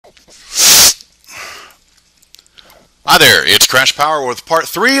Hi there, it's Crash Power with part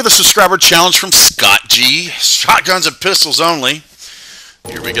 3 of the subscriber challenge from Scott G. Shotguns and pistols only.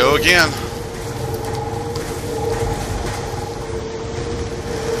 Here we go again.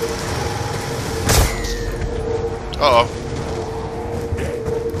 Uh-oh.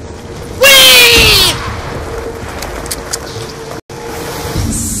 Whee!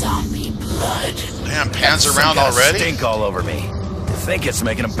 Zombie blood. Damn, pans around already? Stink all over me. I think it's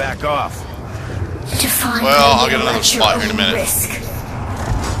making them back off. Well, I'll get another spot here in a minute.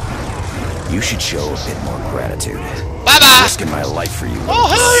 You should show a bit more gratitude. Bye-bye! Risking my life for you. Oh,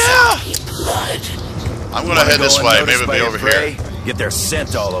 hell yeah! Blood. I'm gonna head this way. Maybe it'll be over here. Get their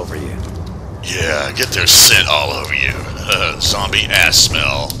scent all over you. Yeah, get their scent all over you. Zombie ass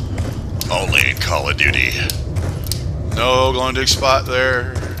smell. Only in Call of Duty. No glowing dig spot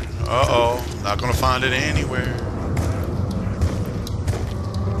there. Uh-oh. Not gonna find it anywhere.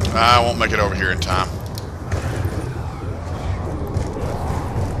 I won't make it over here in time.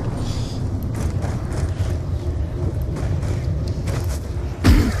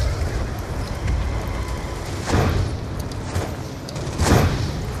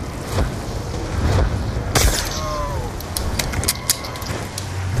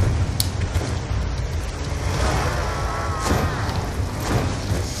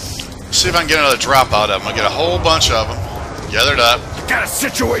 See if I can get another drop out of them. I'll get a whole bunch of them gathered up. Got a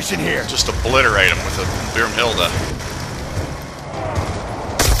situation here. Just obliterate them with a Birmhilda.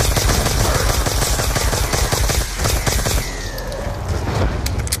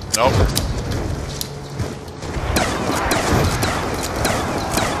 Nope.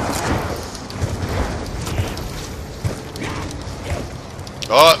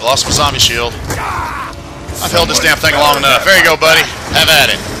 Oh, lost my zombie shield. I've held this damn thing long enough. There you go, buddy. Have at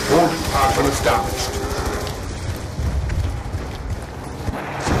it. Holding pattern established.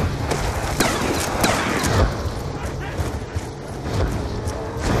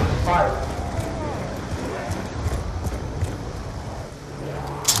 Fire.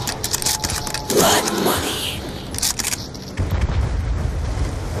 Blood money.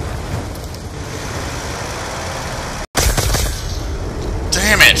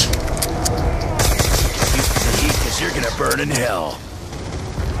 Damn it. Used to the heat because you're gonna burn in hell.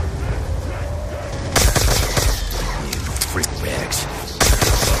 You freak bags.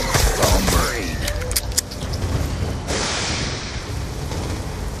 Bone Marine.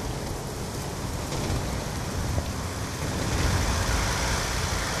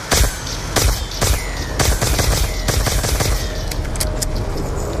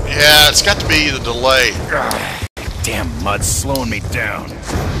 Yeah, it's got to be the delay. Damn mud's slowing me down.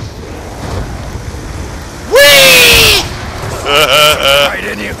 Whee! Right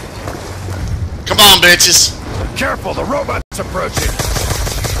in you. Come on, bitches. Careful, the robot's approaching.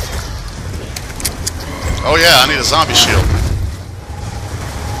 Oh yeah, I need a zombie shield.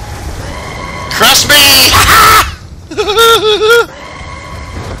 Crush me!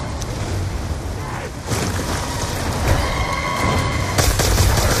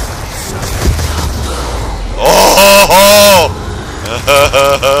 Oh!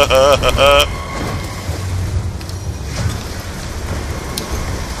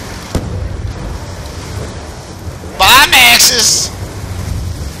 Bye, Maxes!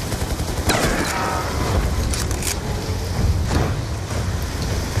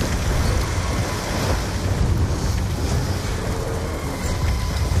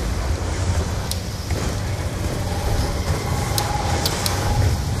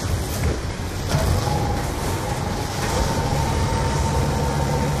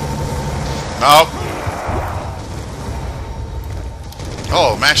 Nope.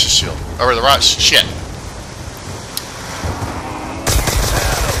 Oh, Max's shield. Over the right. Shit.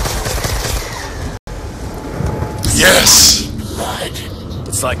 Yes! Blood.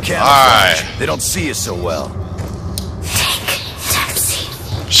 It's like camouflage. Alright. They don't see you so well. Take Dempsey.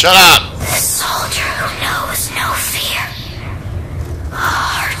 Shut up! The soldier who knows no fear. A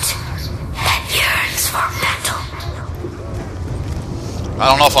heart that yearns for battle. I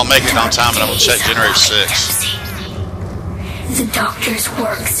don't know if I'll make it on time, but I'm gonna check generator 6. Dempsey. The doctor's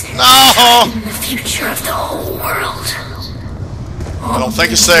works No! in the future of the whole world. I don't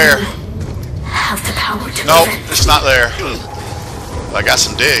think it's there. Have the power to Nope, prevent it's not there. I got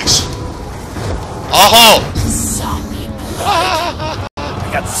some digs. Oh! zombie blood. I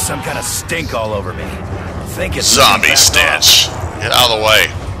got some kind of stink all over me. I think it's Zombie back stench. Get out of the way.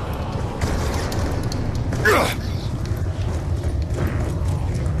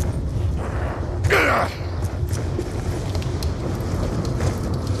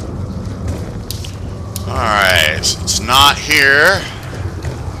 Alright, it's not here.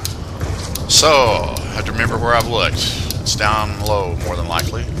 So, I have to remember where I've looked. It's down low, more than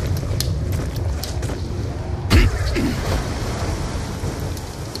likely.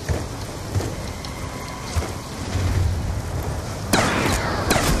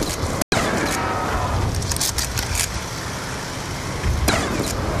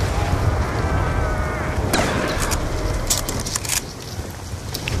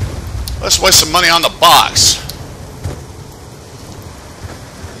 Let's waste some money on the box.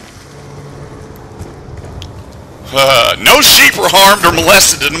 No sheep were harmed or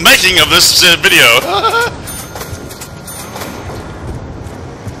molested in the making of this video.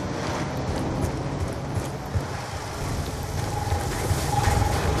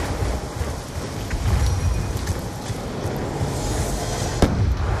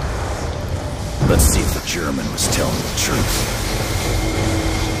 Let's see if the German was telling the truth.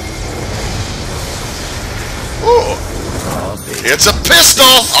 Ooh. It's a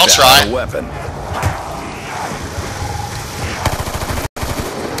pistol! I'll try. A weapon.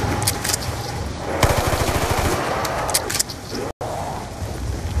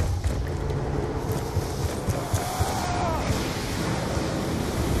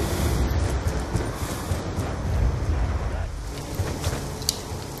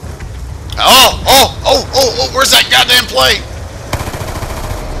 Oh, where's that goddamn plate?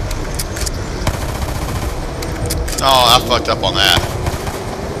 Oh, I fucked up on that.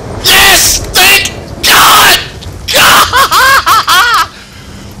 Yes! Thank God!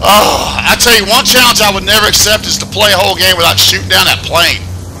 Oh, I tell you, one challenge I would never accept is to play a whole game without shooting down that plane.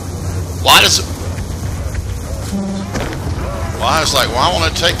 Why does it... Well, I was like, well, I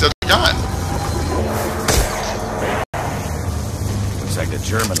want to take the gun. Looks like the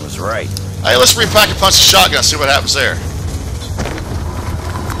German was right. Hey, let's repack and punch the shotgun, see what happens there.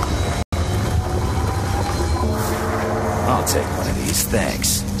 I'll take one of these,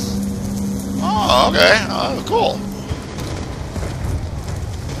 thanks. Oh, okay. Oh, cool.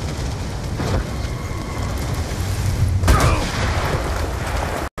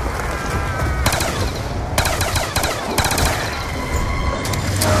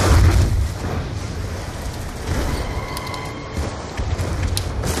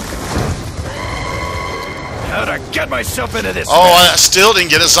 How'd I get myself into this? Oh, I still didn't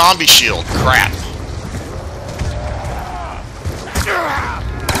get a zombie shield. Crap.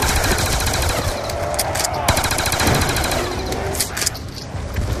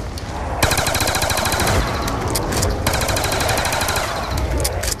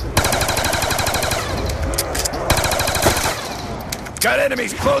 Got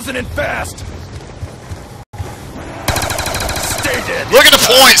enemies closing in fast. Stay dead. Look at the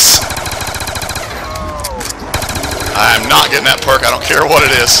points. I'm not getting that perk. I don't care what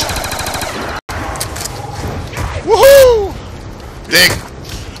it is. Woohoo! Dig.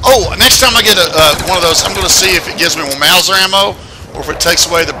 Oh, next time I get one of those, I'm going to see if it gives me more Mauser ammo or if it takes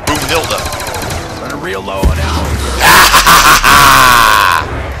away the Boom Hilda. Running real low on ammo.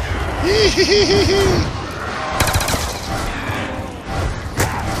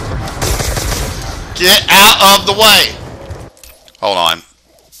 Get out of the way. Hold on.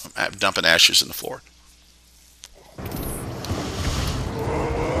 I'm dumping ashes in the floor.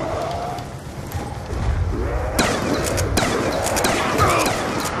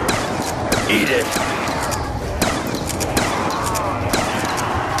 Eat it.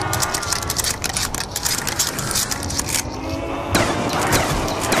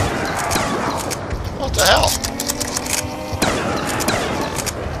 What the hell?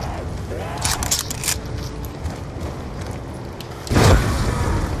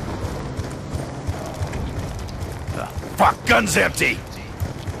 Fuck, gun's empty.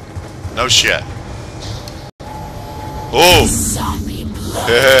 No shit. Oh. Zombie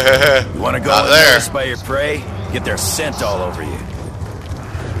blood. You want to go Not there. and by your prey? Get their scent all over you.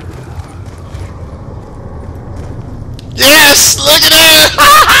 Yes! Look at it!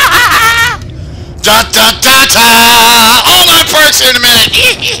 Dun dun dun dun! All my perks here in a minute!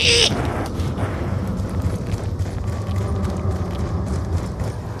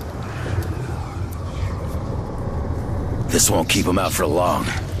 This won't keep them out for long.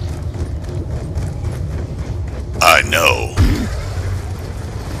 I know.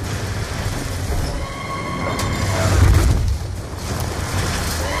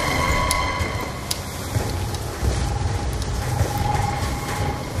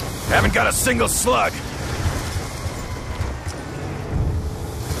 Haven't got a single slug.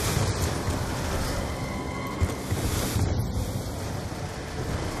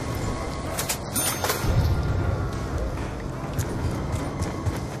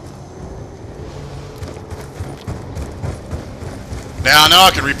 Now I know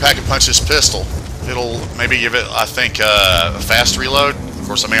I can repack and punch this pistol. it'll maybe give it, I think, a fast reload. Of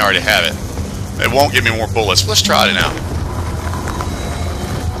course, I may already have it. It won't give me more bullets. Let's try it now.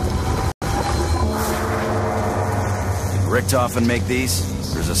 Did Richtofen make these?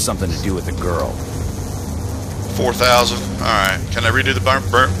 Or is this something to do with the girl? 4,000. Alright. Can I redo the burn?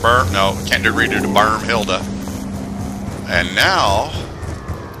 No, can't redo the berm, Hilda. And now...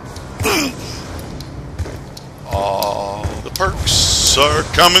 all the perks are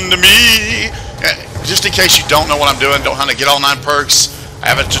coming to me. Just in case you don't know what I'm doing, don't know how to get all 9 perks, I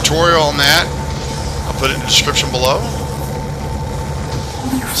have a tutorial on that. I'll put it in the description below.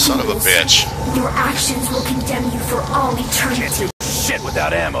 Son of a bitch. Your actions will condemn you for all eternity. Can't do shit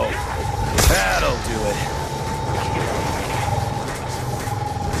without ammo. That'll do it.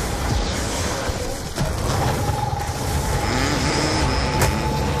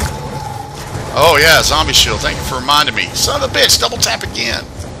 Oh yeah, zombie shield. Thank you for reminding me. Son of a bitch, double tap again.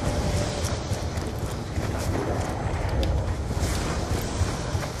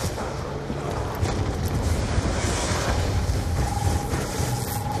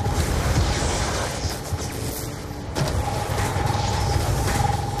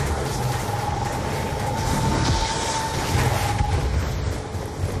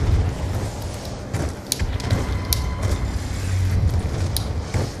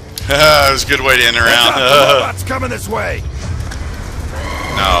 It was a good way to end the round. The robot's coming this way.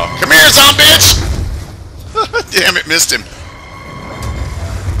 No. Come here, zombie bitch! Damn it, missed him.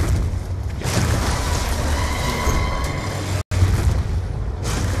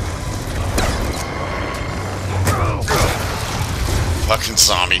 Fucking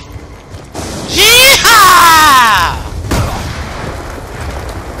zombie. Yeehaw!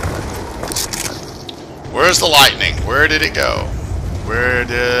 Where's the lightning? Where did it go? Where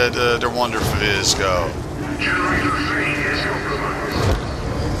did the Wonder Fizz go?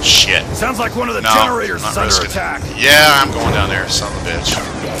 Shit. Sounds like one of the generators is under attack. Yeah, I'm going down there, son of a bitch.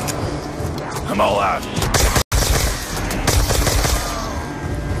 I'm all out.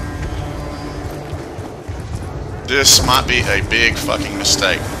 This might be a big fucking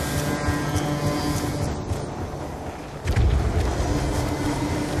mistake.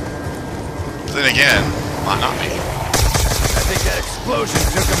 But then again, might not be. I think that explosion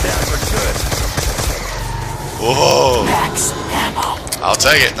took him down for good. Whoa! Max ammo. I'll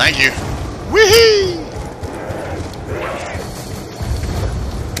take it, thank you. Wee-hee!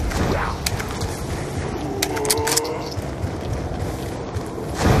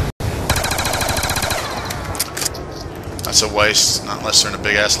 That's a waste, not unless they're in a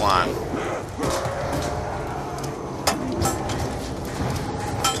big ass line.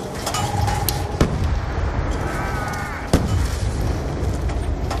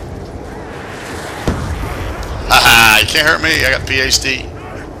 Haha, you can't hurt me, I got PhD.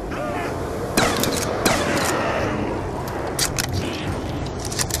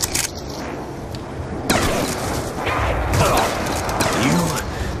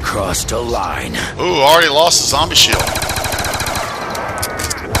 You crossed a line. Ooh, already lost the zombie shield. I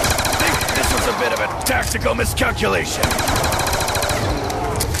think this was a bit of a tactical miscalculation.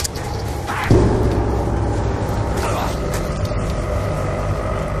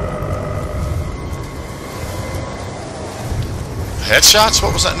 Headshots?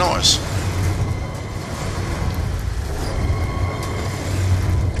 What was that noise?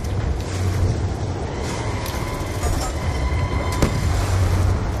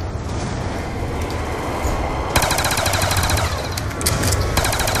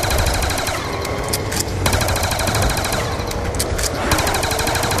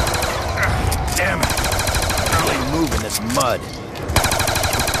 Damn it. Really moving this mud.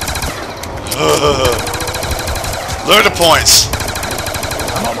 Look at the points.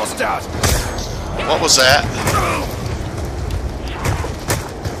 I'm almost out. What was that?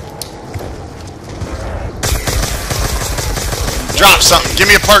 Drop something. Give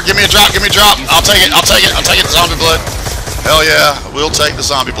me a perk. Give me a drop. Give me a drop. I'll take it. I'll take it. I'll take it. Zombie blood. Hell yeah. We'll take the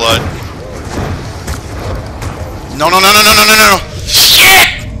zombie blood. No, no, no, no, no, no, no, no.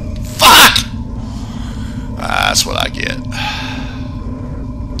 Shit! Fuck! That's what I get.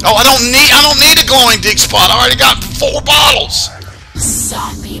 Oh, I don't need a glowing dig spot. I already got 4 bottles.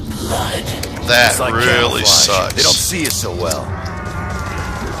 Zombie blood. That It's like really camouflage. sucks. They don't see you so well.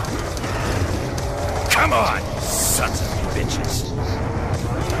 Come on, sons of bitches.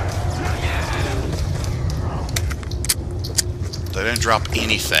 They didn't drop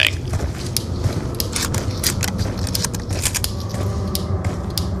anything.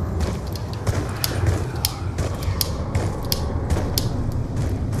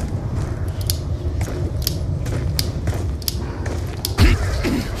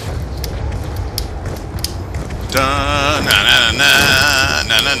 Dun, na na na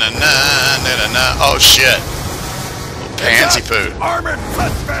na na na na na na. Oh shit! Pansy poo. Armored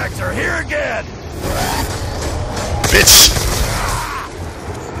suspects are here again. Bitch!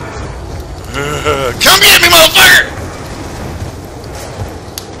 Come get me, motherfucker!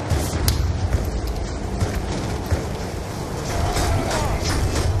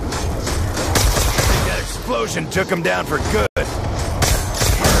 That explosion took him down for good.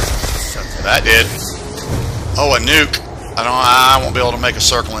 That did. Oh, a nuke. I won't be able to make a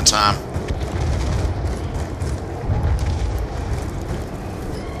circle in time.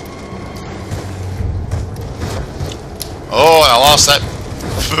 Oh, I lost that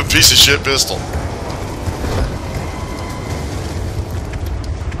piece of shit pistol.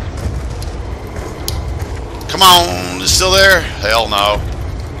 Come on, it's still there? Hell no.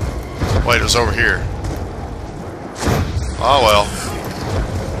 Wait, it was over here. Oh well.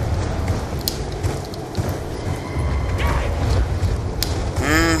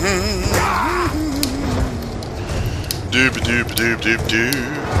 Doop doop doop doop doop.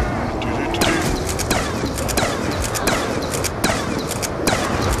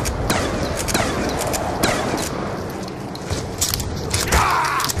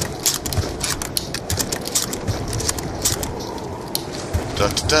 Da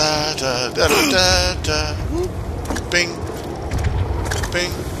da da da da da da. Bing,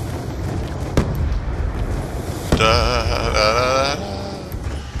 bing. Da da da da.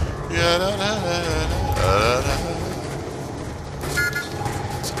 Yeah, da da da da da.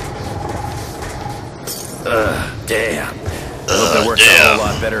 Damn. Hope that works a whole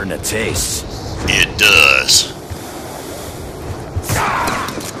lot better than it tastes. It does.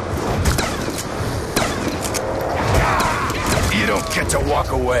 You don't get to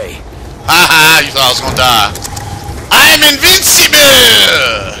walk away. Haha, you thought I was gonna die. I'm invincible!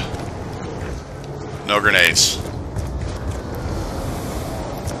 No grenades.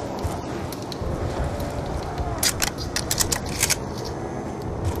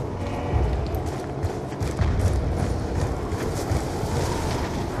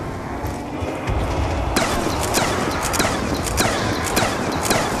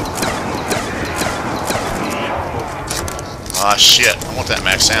 Ah, shit. I want that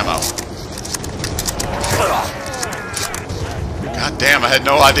max ammo. God damn, I had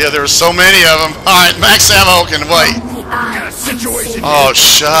no idea there were so many of them. Alright, max ammo can wait. Oh,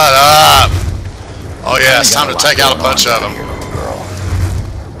 shut up. Oh, yeah, it's time to take out a bunch of them.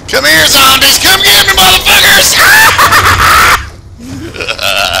 Come here, zombies. Come get me, motherfuckers.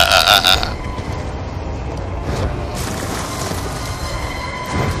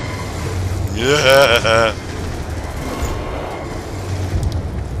 Yeah.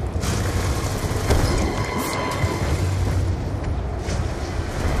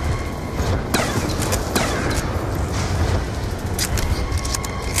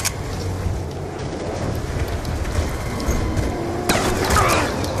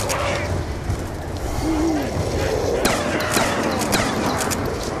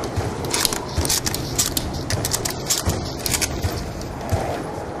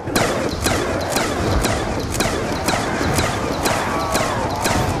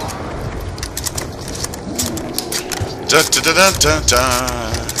 Dun, dun, dun, dun, dun,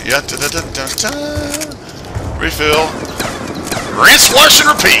 dun. Yeah, dun, dun, dun, dun, dun. Refill. Rinse, wash, and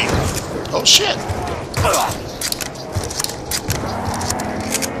repeat. Oh, shit.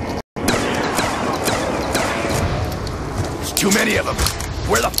 There's too many of them.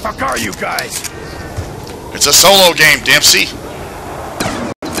 Where the fuck are you guys? It's a solo game, Dempsey.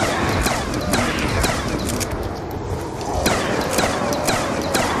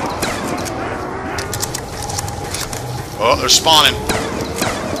 Oh, they're spawning.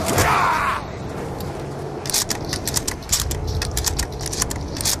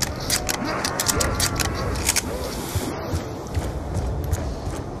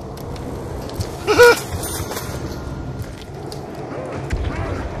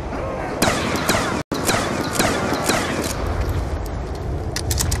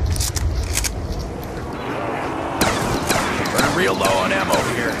 Running real low on ammo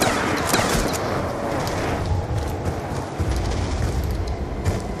here.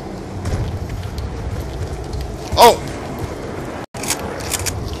 Oh!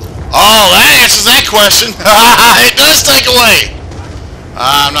 Oh, that answers that question. It does take away.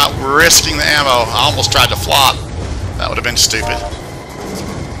 I'm not risking the ammo. I almost tried to flop. That would have been stupid.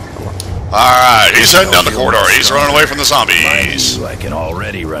 Alright, he's heading down the corridor. He's running away from the zombies. I can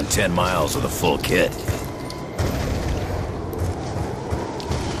already run 10 miles with a full kit.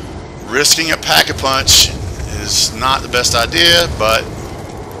 Risking a pack-a-punch is not the best idea, but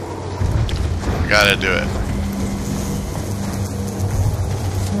I gotta do it.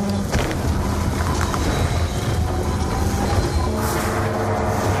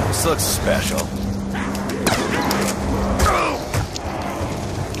 This looks special.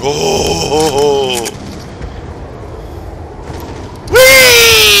 Oh!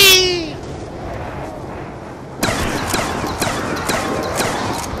 Whee!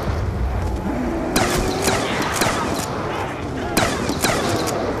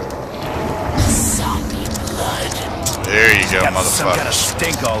 Zombie blood. There you go, Got some kind of motherfucker.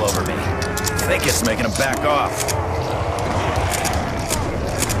 stink all over me. I think it's making him back off.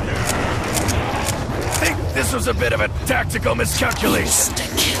 I think this was a bit of a tactical miscalculation.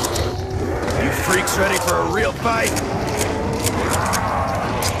 You freaks ready for a real fight?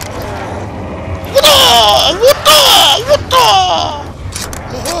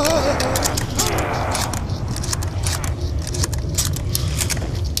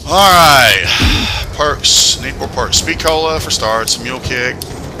 Alright. Perks. Need more perks. Speed Cola for starts. Mule Kick.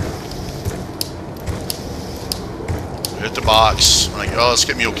 Hit the box. Oh, let's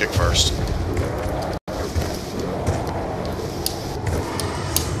get Mule Kick first.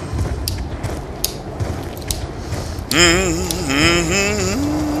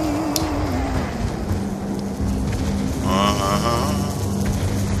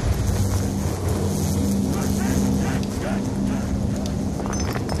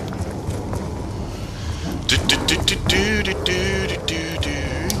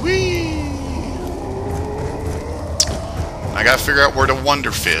 I gotta figure out where the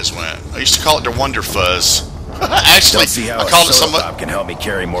Wonder Fizz went. I used to call it the Wonder Fuzz. Actually, Don't see how I called it so soda much. pop can help me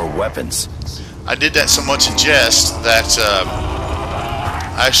carry more weapons. I did that so much in jest that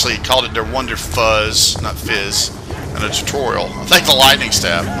I actually called it their Wonder Fuzz, not Fizz, in a tutorial. I think the lightning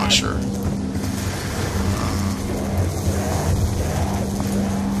staff. I'm not sure.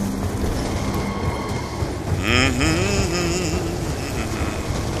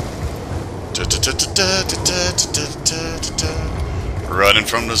 Running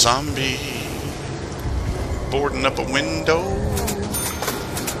from the zombie, boarding up a window.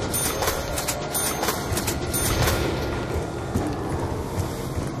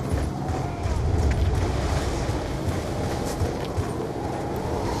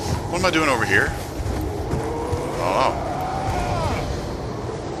 What am I doing over here? Oh.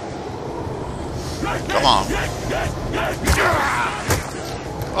 Come on.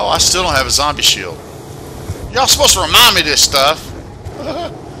 Oh, I still don't have a zombie shield. Y'all supposed to remind me of this stuff.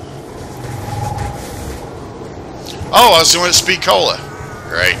 Oh, I was doing it Speed Cola.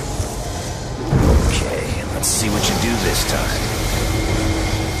 Great. Okay, let's see what you do this time.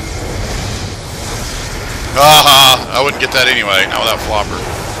 I wouldn't get that anyway, not without Flopper.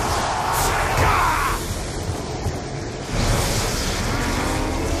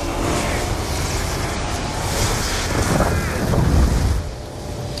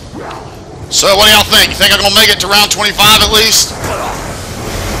 So, what do y'all think? You think I'm gonna make it to round 25 at least?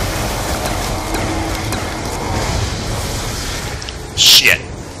 Shit.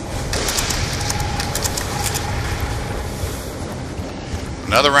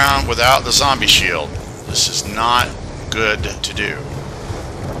 Another round without the zombie shield. This is not good to do.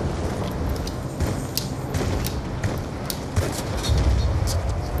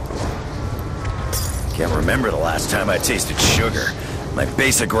 Can't remember the last time I tasted sugar. My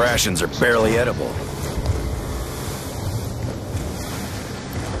basic rations are barely edible.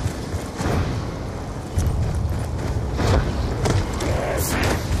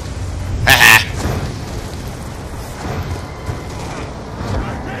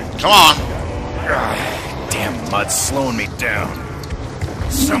 Come on. Damn mud's slowing me down.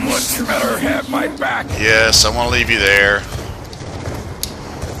 Someone better have my back. Yes, I want to leave you there.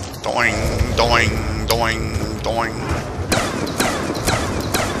 Doing, doing, doing, doing.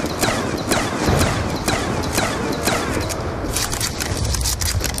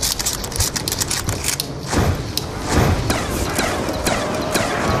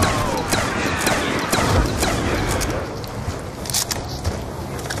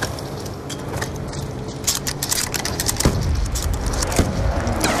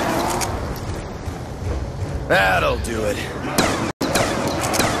 That'll do it.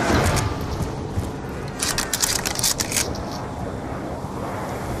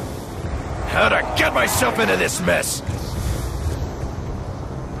 How'd I get myself into this mess?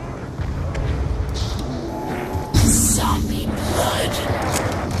 Zombie blood.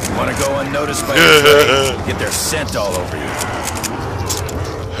 Want to go unnoticed by your prey? Get their scent all over you.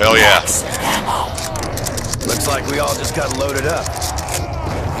 Hell yeah. Box of ammo. Looks like we all just got loaded up.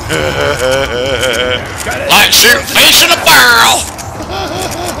 Like shooting fish in a barrel.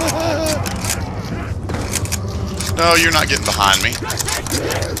 No, you're not getting behind me.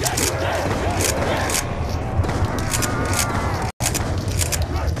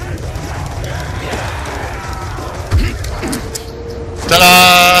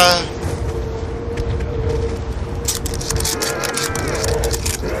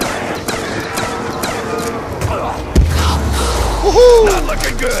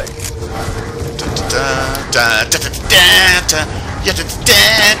 Yeah, da da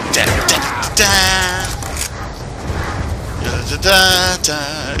da da da. Yeah, da da da.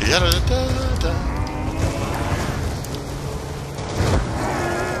 Yeah, da da da.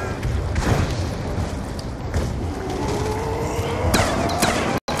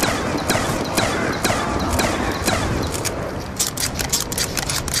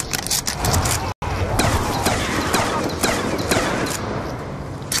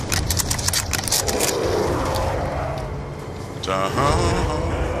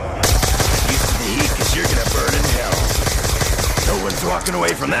 Used to the heat, cause you're gonna burn in hell. No one's walking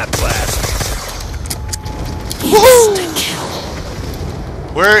away from that blast. Insta-kill.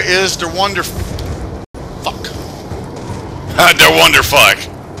 Where is the wonder... Fuck. The wonder fuck.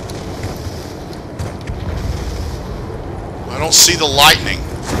 I don't see the lightning.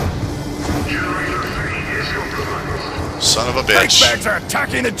 Son of a bitch. Bags are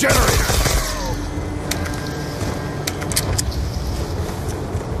attacking the generator.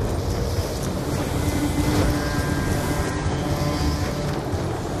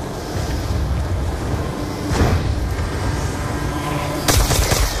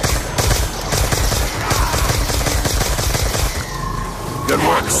 Good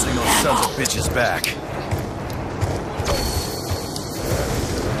work, holding those sons of bitches back.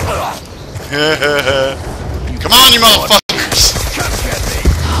 Come on, you motherfuckers! Come get me.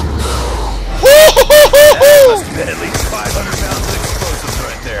 Woo-hoo-hoo-hoo-hoo! Must have been at least 500 pounds of explosives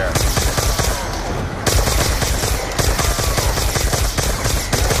right there.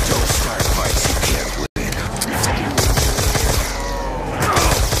 Don't start fights you can't win.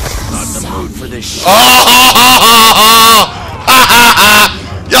 Not in the mood for this shit.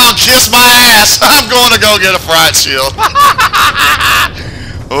 Y'all kiss my ass! I'm going to go get a fried shield.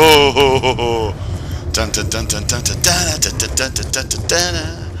 Oh, dun dun dun dun dun dun dun dun dun dun dun dun dun.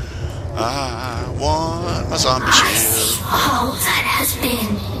 I want my zombie shield. All that has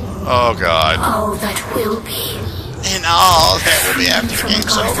been. Oh God. All that will be. And all that will be after the From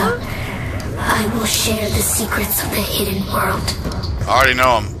game's over. Gotham, I will share the secrets of the hidden world. I already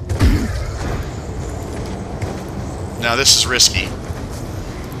know them. Now this is risky.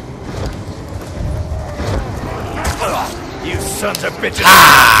 You sons of bitches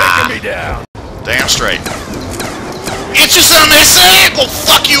Ah! taking me down. Damn straight. Get you some of this egg, will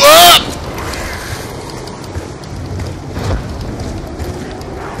fuck you up!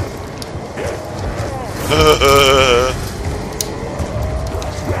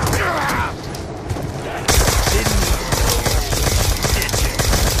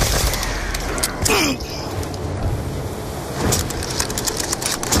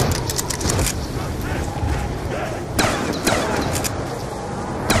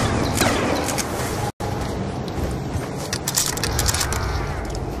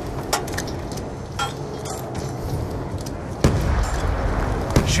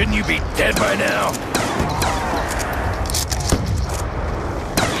 Shouldn't you be dead by now?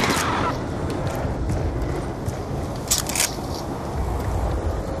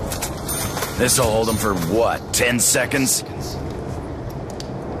 This'll hold him for what, 10 seconds? This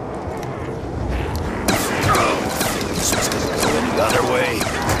was gonna go any other way.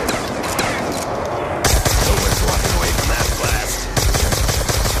 No one's walking away from that blast.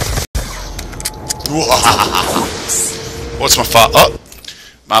 What's my file? Oh,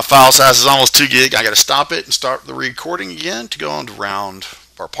 my file size is almost 2 gig. I got to stop it and start the recording again to go on to round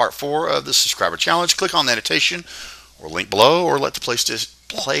or part 4 of the subscriber challenge. Click on the annotation or link below, or let the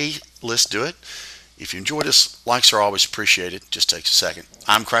playlist do it. If you enjoyed this, likes are always appreciated. Just takes a second.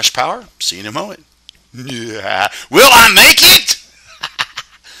 I'm Crash Power. See you in a moment. Yeah. Will I make it?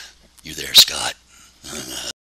 You there, Scott?